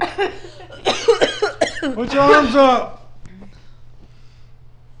 Put your arms up.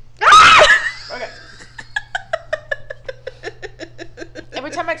 Okay.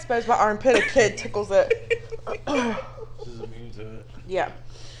 Every time I expose my armpit, a kid tickles it. She's immune to it. Yeah.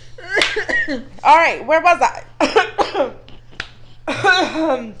 All right, where was I?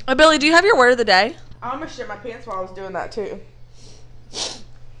 Billy, do you have your word of the day? I almost shit my pants while I was doing that too.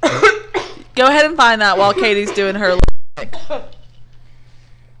 Go ahead and find that while Katie's doing her. I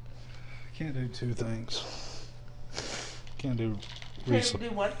can't do two things. Can't do Can't research. do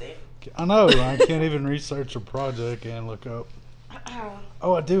one thing. I know. I can't even research a project and look up.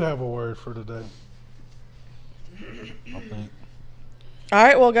 Oh, I do have a word for today. I think. All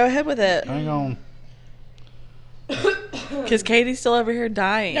right, well, go ahead with it. Hang on. Because Katie's still over here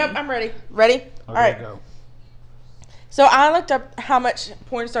dying. Nope, I'm ready. Ready? Okay, All right. go. So I looked up how much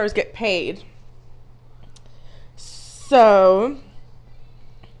porn stars get paid. So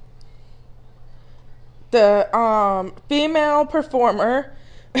the female performer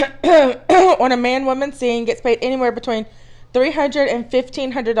on a man-woman scene gets paid anywhere between $300 and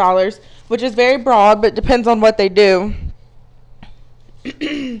 $1,500, which is very broad, but depends on what they do.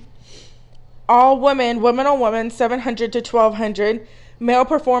 All women on women, $700 to $1,200. Male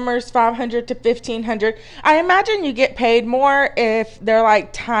performers, $500 to $1,500. I imagine you get paid more if they're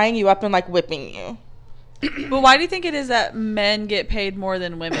like tying you up and like whipping you. But why do you think it is that men get paid more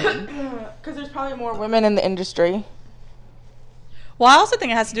than women? Because there's probably more women in the industry. Well, I also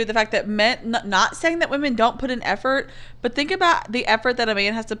think it has to do with the fact that men, not saying that women don't put in effort, but think about the effort that a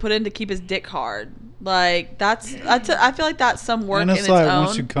man has to put in to keep his dick hard. Like, I feel like that's some work And in it's its like own.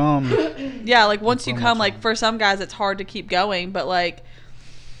 once you come, Yeah, like once so you much come, like fun. for some guys it's hard to keep going, but like,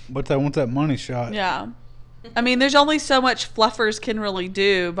 but they want that money shot. yeah. I mean, there's only so much fluffers can really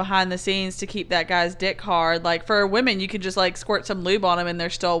do behind the scenes to keep that guy's dick hard. Like for women, you could just like squirt some lube on them and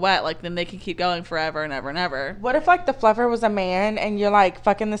they're still wet. Like then they can keep going forever and ever and ever. What if like the fluffer was a man and you're like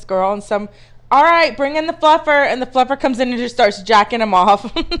fucking this girl and all right, bring in the fluffer, and the fluffer comes in and just starts jacking him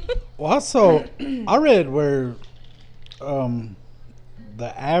off. Well, I read where the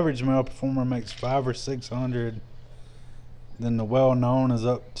average male performer makes $500 or $600. Then the well-known is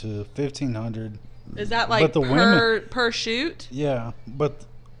up to $1,500. Is that like But the per shoot? Yeah, but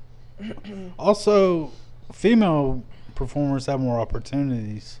also female performers have more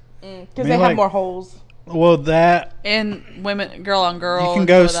opportunities. Because I mean, they have like- more holes. Well, that And women, girl on girl. you can and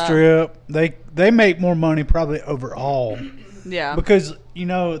go stuff like strip. They make more money probably overall that. Yeah. because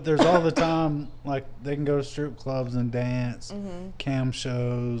there's all the time like they can go to strip clubs and dance, cam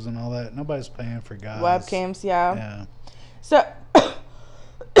shows and all that. Nobody's paying for guys. Webcams, yeah. Yeah. So,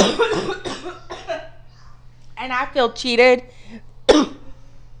 And I feel cheated.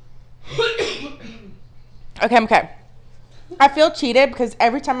 Okay. I feel cheated because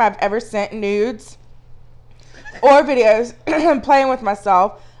every time I've ever sent nudes or videos playing with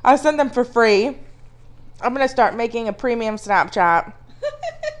myself, I send them for free. I'm going to start making a premium Snapchat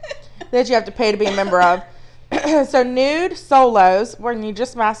that you have to pay to be a member of. So nude solos, when you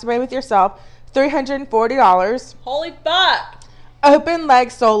just masturbate with yourself, $340. Holy fuck. Open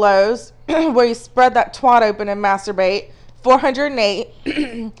leg solos, where you spread that twat open and masturbate,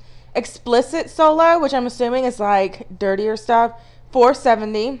 $408. Explicit solo, which I'm assuming is like dirtier stuff,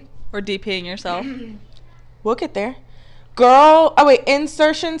 $470. Or DPing yourself. We'll get there.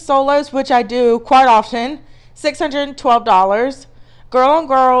 Insertion solos, which I do quite often, $612. Girl on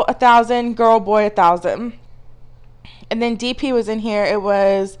girl, $1,000. Girl boy, $1,000. And then DP was in here. It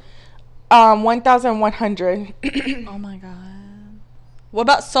was $1,100. Oh my god. What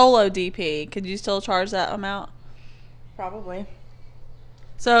about solo DP? Could you still charge that amount? Probably.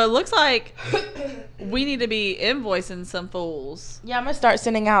 So it looks like we need to be invoicing some fools. Yeah, I'm gonna start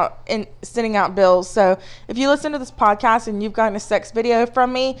sending out bills. So if you listen to this podcast and you've gotten a sex video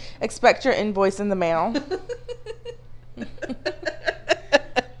from me, expect your invoice in the mail.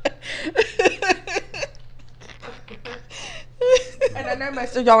 And I know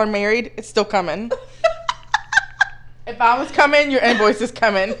most of y'all are married. It's still coming. If I was coming, your invoice is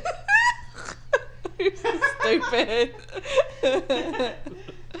coming. You're so stupid.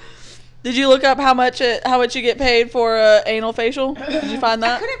 Did you look up how much you get paid for anal facial? Did you find I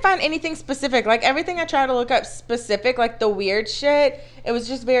that? couldn't find anything specific. Like everything I tried to look up specific, like the weird shit, it was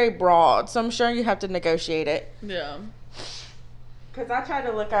just very broad. So I'm sure you have to negotiate it. Yeah. Because I tried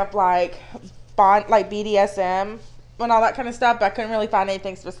to look up like BDSM and all that kind of stuff, but I couldn't really find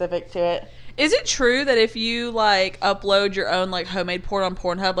anything specific to it. Is it true that if you like upload your own like homemade porn on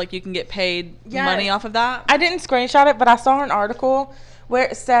Pornhub, like you can get paid money off of that? I didn't screenshot it, but I saw an article where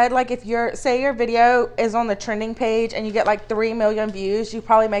it said like if your video is on the trending page and you get like 3 million views, you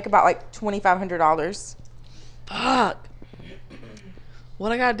probably make about like $2,500. Fuck.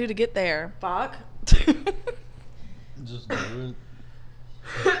 What I gotta do to get there? Fuck. Just do it.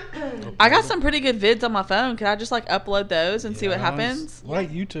 I got some pretty good vids on my phone. Can I just like upload those and see what happens? Like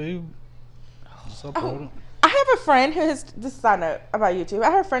YouTube. Just upload it. I have a friend who has, this is a side note about YouTube. I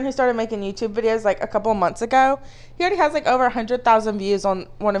have a friend who started making YouTube videos like a couple of months ago. He already has like over 100,000 views on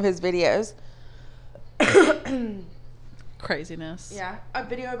one of his videos. Craziness. Yeah, a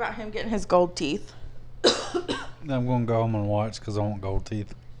video about him getting his gold teeth. I'm going to go home and watch because I want gold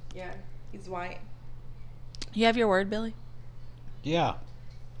teeth. Yeah, he's white. You have your word, Billy? Yeah.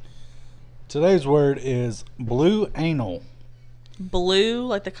 Today's word is blue anal. Blue,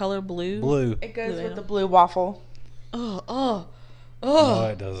 like the color blue? Blue. It goes Blue with anal. the blue waffle. No,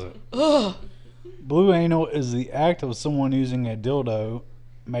 it doesn't. Oh. Blue anal is the act of someone using a dildo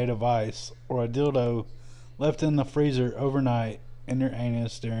made of ice or a dildo left in the freezer overnight in their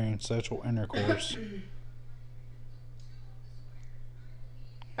anus during sexual intercourse.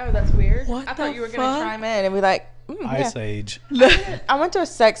 Oh, that's weird. What I thought the you were going fuck? to chime in and be like, Ice yeah. Age. I went to a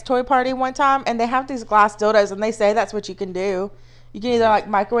sex toy party one time and they have these glass dildos and they say that's what you can do. You can either like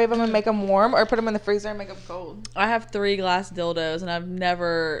microwave them and make them warm or put them in the freezer and make them cold. I have 3 glass dildos and I've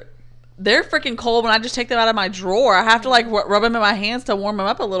never... They're freaking cold when I just take them out of my drawer. I have to like rub them in my hands to warm them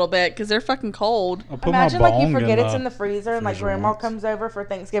up a little bit because they're fucking cold. I put Imagine my like you bong forget it's in the freezer and like freezer grandma once. comes over for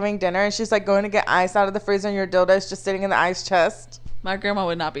Thanksgiving dinner and she's like going to get ice out of the freezer and your dildo's just sitting in the ice chest. My grandma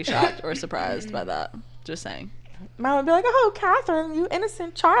would not be shocked or surprised by that. Just saying. Mom would be like, "Oh, Catherine, you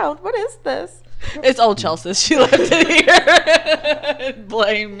innocent child. What is this?" It's old Chelsea. She left it here.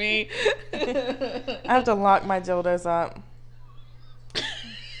 Blame me. I have to lock my dildos up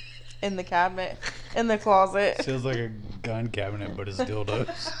in the cabinet, in the closet. Feels like a gun cabinet, but it's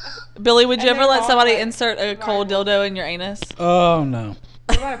dildos. Billy, would you And ever they're let somebody all, like, insert a cold rivals. dildo in your anus? Oh, no.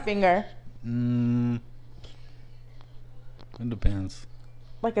 What about a finger? It depends.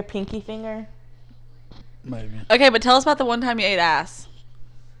 Like a pinky finger? Maybe. Okay, but tell us about the one time you ate ass.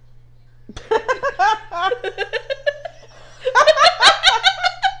 Tell us.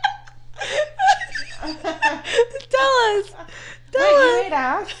 Tell Wait, you us. ate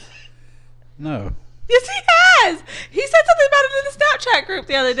ass? No. Yes, he has. He said something about it in the Snapchat group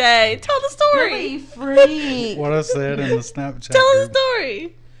the other day. Tell the story. Billy, freak. What I said in the Snapchat Tell us group.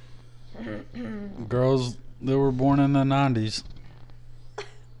 the story. Girls that were born in the 90s.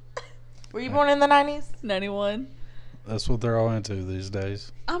 Were you born in the 90s? 91. That's what they're all into these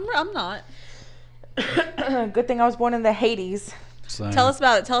days. I'm not. Good thing I was born in the Hades. Same. Tell us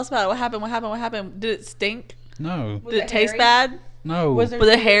about it. Tell us about it. What happened? What happened? What happened? Did it stink? No. Did it taste bad? No. Was there Was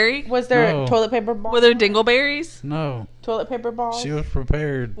it hairy? Was there No. toilet paper balls? Were there dingleberries? No. toilet paper balls? She was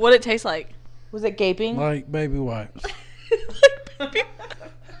prepared. What did it taste like? Was it gaping? Like baby wipes.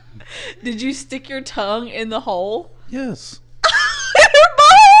 Did you stick your tongue in the hole? Yes. In her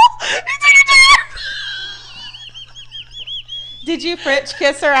butthole? You took your tongue- Did you French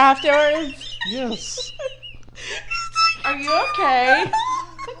kiss her afterwards? Yes. Are you okay?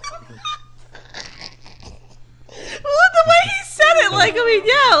 Well, the way he said it, like, I mean,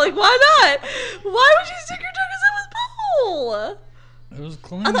 yeah, like, why not? Why would you stick your tongue in someone's butthole? It was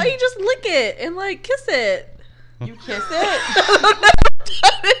clean. I thought you just lick it and, like, kiss it. You kiss it? I've never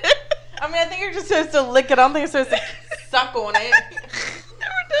done it. I mean, I think you're just supposed to lick it. I don't think you're supposed to suck on it.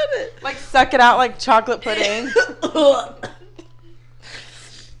 Never done it. Like, suck it out like chocolate pudding.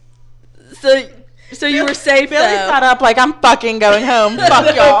 So you were safe, Billy though. sat up like, I'm fucking going home.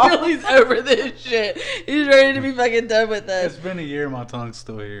 Fuck y'all. Billy's over this shit. He's ready to be fucking done with It's this. been a year. My tongue's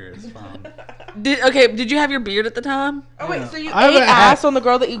still here. It's fine. Did you have your beard at the time? Oh, wait, so you I ate haven't had- ass on the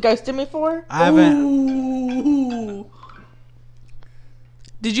girl that you ghosted me for? I haven't. Ooh.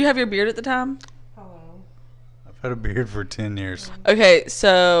 Did you have your beard at the time? I've had a beard for 10 years. Okay,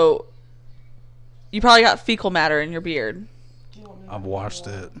 so you probably got fecal matter in your beard. I've washed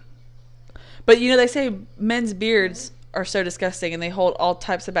it. But you know, they say men's beards are so disgusting and they hold all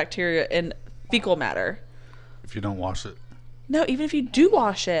types of bacteria and fecal matter. If you don't wash it, No, even if you do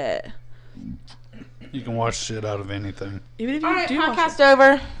wash it. you can wash shit out of anything. Even if you All right, do wash podcast it.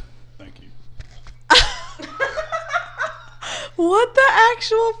 over. Thank you. What the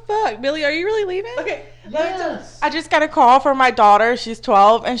actual fuck? Billy, are you really leaving? Okay. I just got a call from my daughter. She's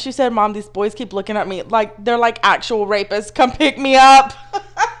 12, and she said, "Mom, these boys keep looking at me like they're like actual rapists. Come pick me up."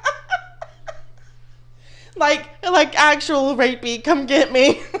 like actual rapey. Come get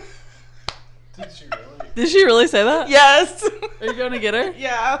me. Did she really say that? Yes. Are you going to get her?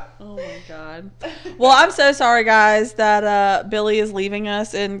 Yeah. Oh my god. Well, I'm so sorry, guys, that Billy is leaving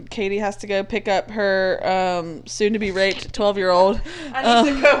us and Katie has to go pick up her soon to be raped 12-year-old. I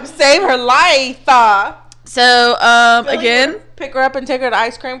need to go save her life. So, Billy, again, pick her up and take her to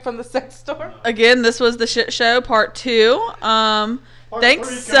ice cream from the sex store. this was the shit show part 2.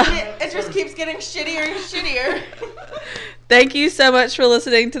 Thanks. It just keeps getting shittier and shittier. Thank you so much for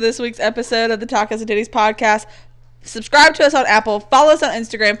listening to this week's episode of the Tacos and Titties podcast. Subscribe to us on Apple, follow us on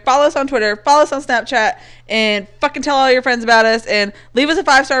Instagram, follow us on Twitter, follow us on Snapchat, and fucking tell all your friends about us, and leave us a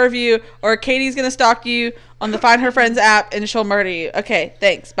 5-star review, or Katie's gonna stalk you on the Find Her Friends app and she'll murder you. Okay,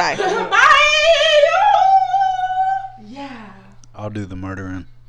 thanks. Bye. Bye. Yeah. I'll do the murdering.